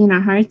privately in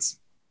our hearts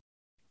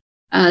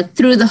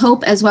through the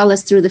hope as well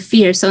as through the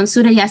fear. So in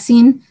Surah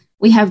Yasin,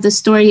 we have the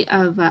story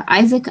of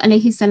Isaac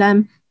alayhi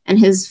salam, and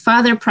his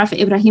father, Prophet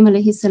Ibrahim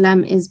alayhi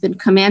salam, has been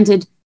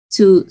commanded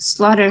to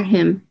slaughter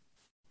him.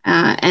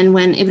 And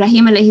when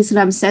Ibrahim alayhi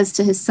salam says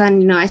to his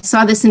son, I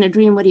saw this in a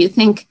dream, what do you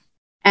think?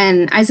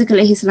 And Isaac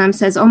alayhi salam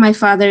says, oh, my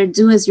father,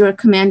 do as you are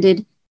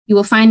commanded. You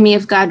will find me,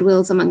 if God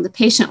wills, among the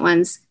patient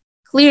ones.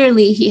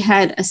 clearly he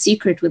had a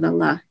secret with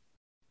Allah.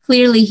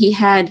 Clearly he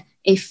had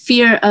a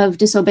fear of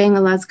disobeying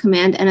Allah's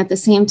command, and at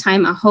the same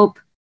time a hope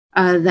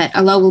that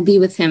Allah will be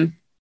with him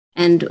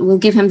and will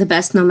give him the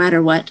best no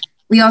matter what.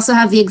 We also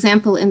have the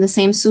example in the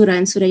same surah,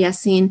 in Surah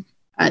Yasin,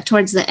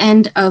 towards the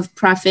end of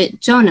Prophet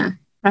Jonah,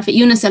 Prophet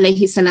Yunus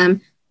alayhi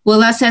salam, who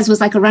Allah says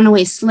was like a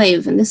runaway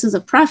slave. And this is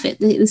a prophet.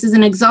 This is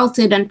an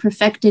exalted and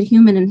perfected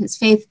human in his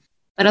faith.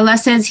 But Allah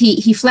says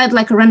he fled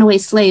like a runaway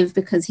slave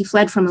because he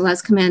fled from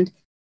Allah's command.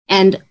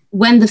 And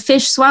when the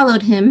fish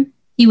swallowed him,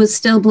 he was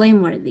still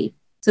blameworthy.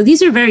 So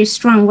these are very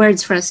strong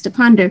words for us to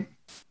ponder.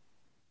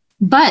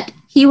 But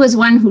he was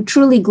one who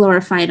truly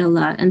glorified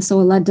Allah. And so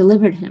Allah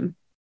delivered him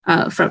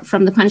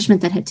from the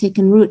punishment that had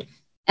taken root.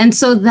 And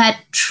so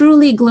that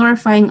truly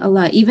glorifying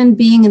Allah, even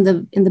being in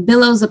the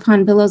billows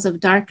upon billows of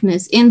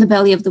darkness, in the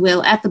belly of the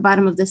whale, at the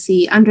bottom of the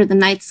sea, under the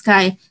night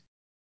sky,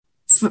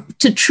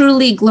 to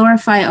truly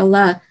glorify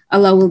Allah,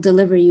 Allah will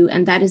deliver you.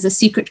 And that is a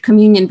secret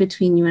communion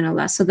between you and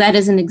Allah. So that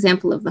is an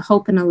example of the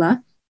hope in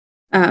Allah.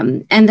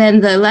 And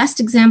then the last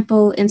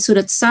example in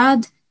Surah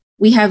Sa'd,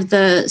 we have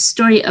the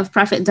story of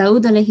Prophet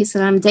Dawood alayhi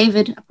salam,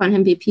 David, upon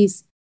him be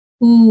peace,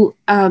 who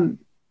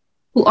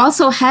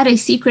also had a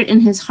secret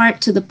in his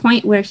heart to the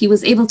point where he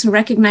was able to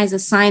recognize a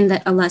sign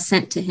that Allah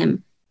sent to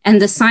him.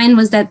 And the sign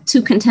was that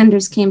two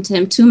contenders came to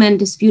him, two men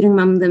disputing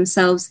among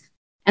themselves.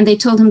 And they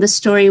told him the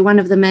story. One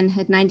of the men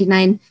had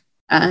 99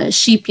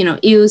 sheep,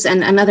 ewes,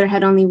 and another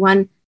had only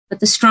one.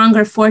 But the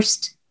stronger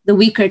forced the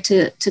weaker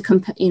to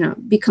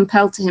be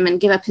compelled to him and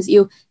give up his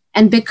ewe.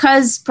 And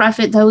because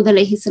Prophet Dawood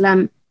alayhi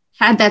salam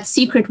had that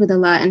secret with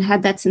Allah and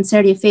had that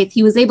sincerity of faith,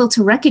 he was able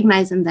to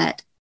recognize in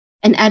that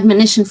an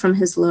admonition from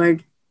his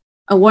Lord,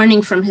 a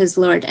warning from his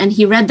Lord. And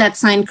he read that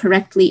sign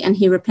correctly and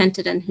he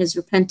repented, and his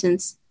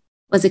repentance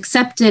was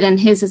accepted, and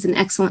his is an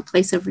excellent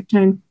place of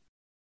return.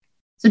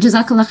 So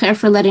Jazakallah khair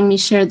for letting me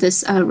share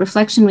this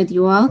reflection with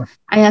you all.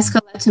 I ask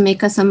Allah to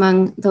make us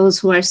among those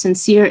who are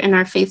sincere in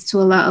our faith to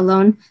Allah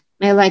alone.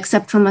 May Allah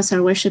accept from us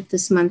our worship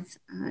this month.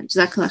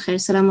 Jazakallah khair.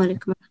 Assalamu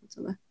alaikum wa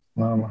rahmatullah.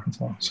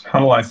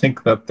 SubhanAllah, I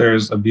think that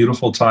there's a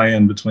beautiful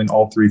tie-in between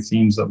all three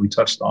themes that we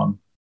touched on.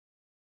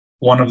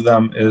 One of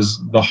them is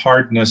the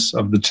hardness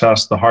of the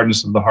chest, the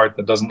hardness of the heart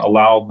that doesn't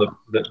allow the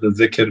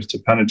dhikr to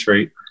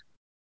penetrate,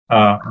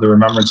 the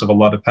remembrance of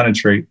Allah to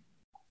penetrate.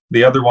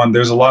 The other one,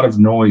 there's a lot of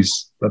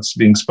noise that's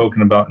being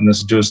spoken about in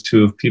this juz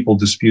too, of people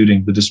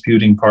disputing, the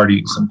disputing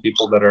parties, and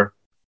people that are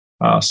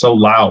so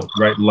loud,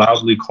 right?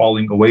 Loudly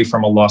calling away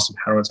from Allah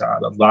subhanahu wa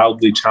ta'ala,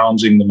 loudly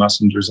challenging the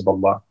messengers of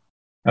Allah.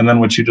 And then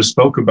what you just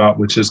spoke about,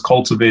 which is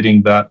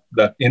cultivating that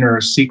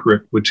inner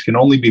secret, which can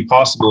only be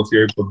possible if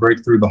you're able to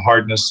break through the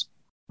hardness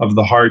of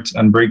the heart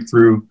and break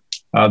through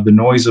the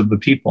noise of the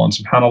people. And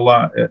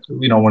subhanAllah,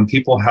 when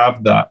people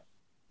have that,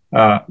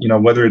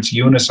 whether it's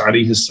Yunus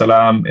alayhi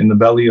salam in the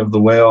belly of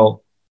the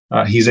whale,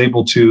 he's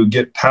able to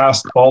get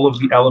past all of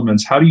the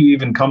elements. How do you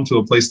even come to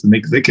a place to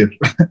make dhikr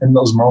in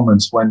those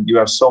moments when you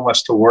have so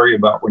much to worry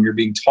about, when you're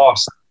being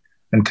tossed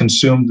and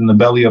consumed in the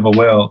belly of a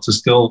whale, to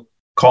still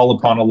call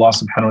upon Allah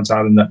subhanahu wa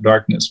ta'ala in that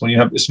darkness? When you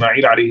have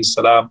Ismail alayhi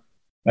salam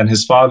and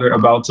his father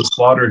about to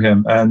slaughter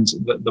him, and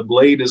the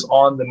blade is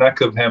on the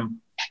neck of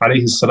him,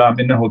 alayhi salam,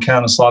 innahu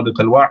kana sadiq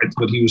al-wa'id,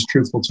 but he was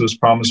truthful to his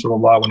promise with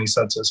Allah when he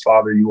said to his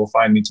father, you will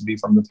find me to be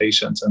from the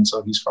patient. And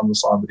so he's from the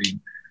sabirin.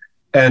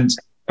 And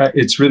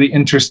it's really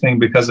interesting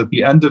because at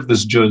the end of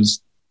this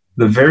juz,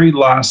 the very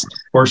last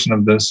portion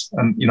of this,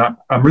 and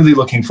I'm really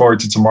looking forward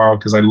to tomorrow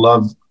because I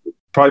love,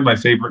 probably my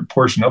favorite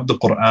portion of the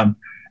Quran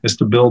is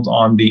to build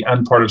on the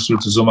end part of Surah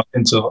Zumar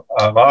into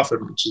Ghafir,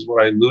 which is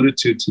what I alluded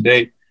to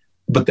today.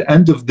 But the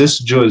end of this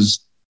juz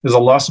is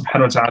Allah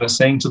subhanahu wa ta'ala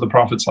saying to the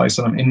Prophet sallallahu alaihi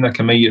wasallam,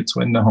 innaka mayyit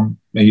wa innahum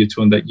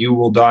mayyitun, that you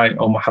will die,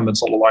 O Muhammad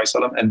sallallahu alaihi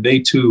wasallam, and they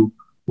too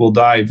will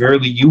die.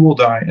 Verily you will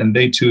die and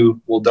they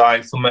too will die.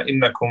 Thumma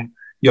innakum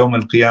yawm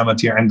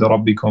al-qiyamati 'inda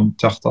rabbikum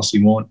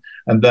takhtasimun.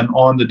 And then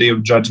on the day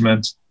of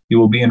judgment, you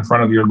will be in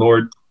front of your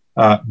Lord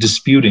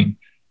disputing.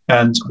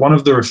 And one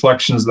of the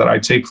reflections that I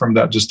take from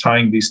that, just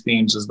tying these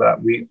themes, is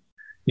that we,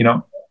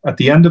 at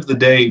the end of the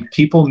day,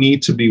 people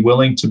need to be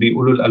willing to be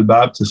ulul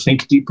albab, to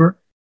think deeper,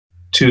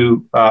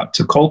 to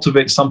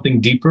cultivate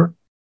something deeper.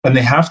 And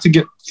they have to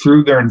get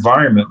through their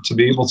environment to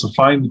be able to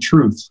find the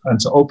truth and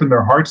to open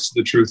their hearts to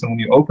the truth. And when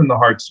you open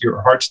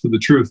your hearts to the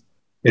truth,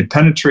 it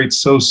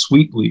penetrates so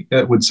sweetly,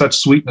 with such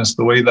sweetness,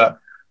 the way that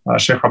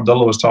Sheikh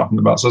Abdullah was talking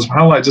about. So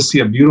subhanAllah, I just see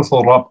a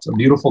beautiful rabt, a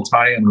beautiful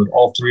tie-in with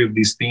all three of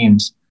these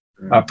themes.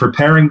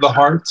 Preparing the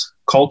heart,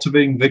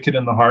 cultivating dhikr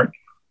in the heart,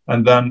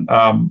 and then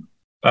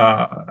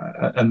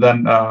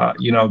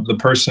the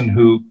person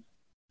who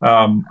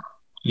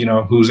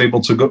who's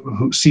able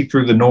to see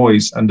through the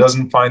noise and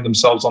doesn't find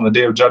themselves on the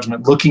day of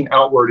judgment looking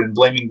outward and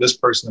blaming this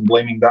person and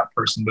blaming that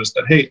person, but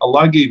that, hey,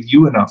 Allah gave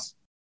you enough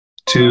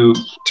to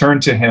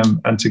turn to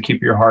Him and to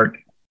keep your heart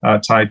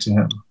tied to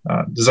Him.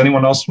 Does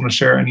anyone else want to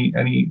share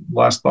any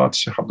last thoughts?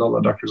 Sheikh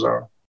Abdullah, Dr.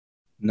 Zara?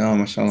 No,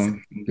 mashallah.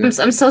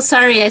 I'm so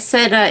sorry. I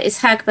said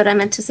Ishaq, but I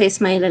meant to say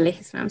Ismail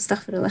alayhi salam.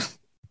 Astaghfirullah.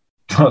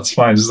 That's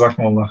fine.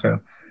 Jazakumullah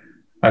khair.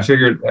 I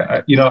figured,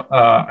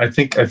 I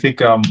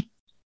think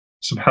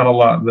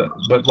SubhanAllah.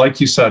 But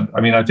like you said,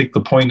 I mean, I think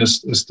the point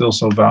is still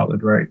so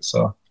valid, right?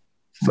 So,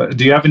 but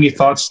do you have any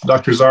thoughts,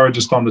 Dr. Zara,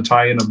 just on the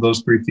tie-in of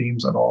those three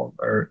themes at all,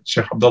 or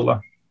Sheikh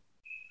Abdullah?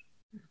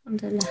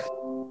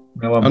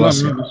 May Allah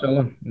bless you.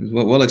 Mashallah.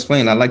 Well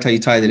explained. I liked how you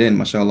tied it in,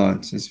 mashallah.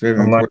 It's very,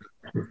 very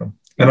important.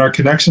 And our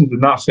connection did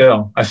not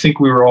fail. I think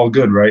we were all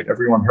good, right?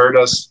 Everyone heard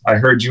us. I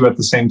heard you at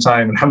the same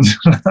time.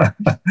 Alhamdulillah.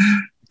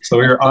 So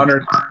we are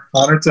honored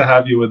to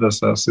have you with us,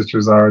 Sister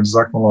Zara.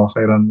 Jazakumullah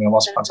khairan. May Allah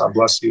subhanahu wa ta'ala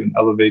bless you and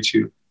elevate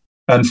you.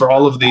 And for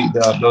all of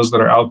those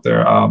that are out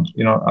there,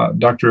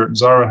 Dr.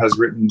 Zara has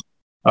written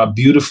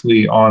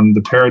beautifully on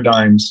the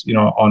paradigms,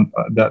 on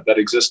that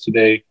exist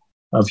today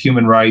of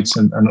human rights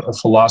and a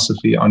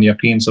philosophy on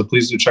yaqeen. So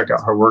please do check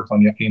out her work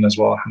on yaqeen as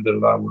well.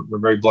 Alhamdulillah, we're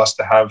very blessed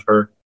to have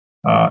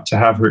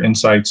her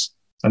insights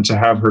and to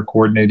have her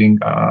coordinating,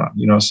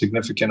 a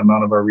significant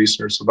amount of our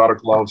research. So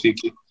barakallahu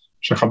feeki.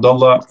 Sheikh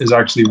Abdullah is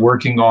actually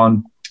working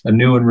on a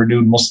new and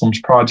renewed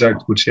Muslims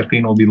project, which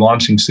yaqeen will be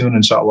launching soon,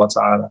 inshallah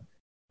ta'ala.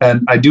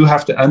 And I do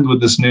have to end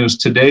with this news.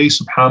 Today,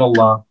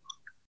 subhanAllah,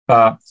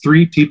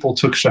 3 people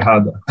took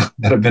shahada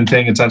that have been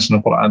paying attention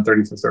to Quran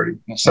 30 for 30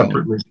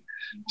 separately.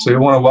 So we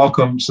want to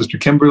welcome Sister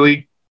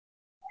Kimberly,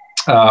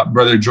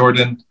 Brother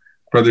Jordan,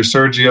 Brother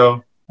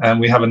Sergio,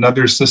 and we have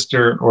another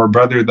sister or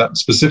brother that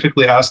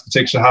specifically asked to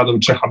take shahada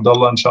with Sheikh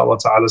Abdullah, inshallah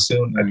ta'ala,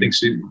 soon. I think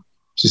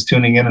she's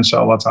tuning in,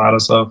 inshallah ta'ala.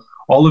 So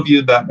all of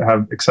you that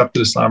have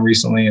accepted Islam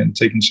recently and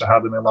taken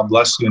shahada, may Allah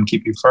bless you and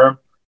keep you firm.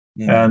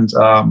 Yeah. And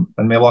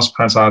may Allah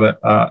subhanahu wa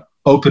ta'ala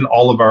open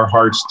all of our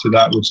hearts to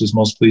that which is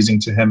most pleasing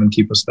to Him and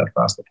keep us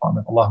steadfast upon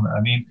it. Allahumma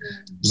ameen.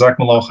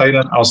 Jazakumullahu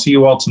khairan. I'll see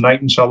you all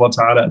tonight, inshallah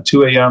ta'ala, at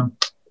 2 a.m.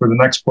 for the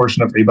next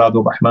portion of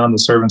Ibadur Rahman, the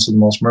servants of the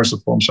most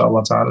merciful,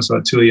 inshallah ta'ala. So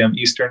at 2 a.m.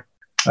 Eastern.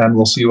 And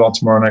we'll see you all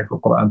tomorrow night for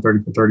Quran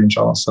 30 for 30,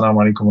 inshallah. Assalamu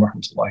alaikum wa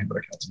rahmatullahi wa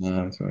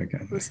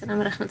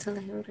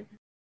barakatuh.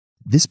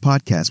 This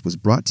podcast was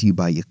brought to you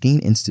by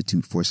Yaqeen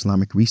Institute for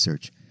Islamic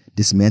Research,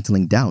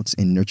 dismantling doubts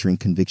and nurturing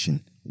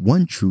conviction,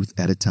 one truth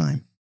at a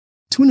time.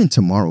 Tune in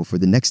tomorrow for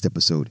the next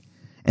episode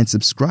and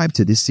subscribe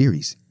to this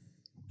series.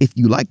 If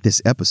you like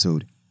this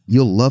episode,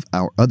 you'll love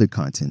our other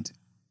content.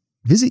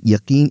 Visit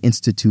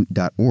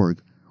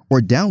yaqeeninstitute.org or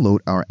download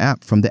our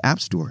app from the App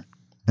Store.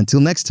 Until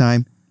next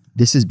time,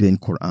 this has been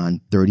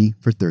Quran 30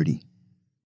 for 30.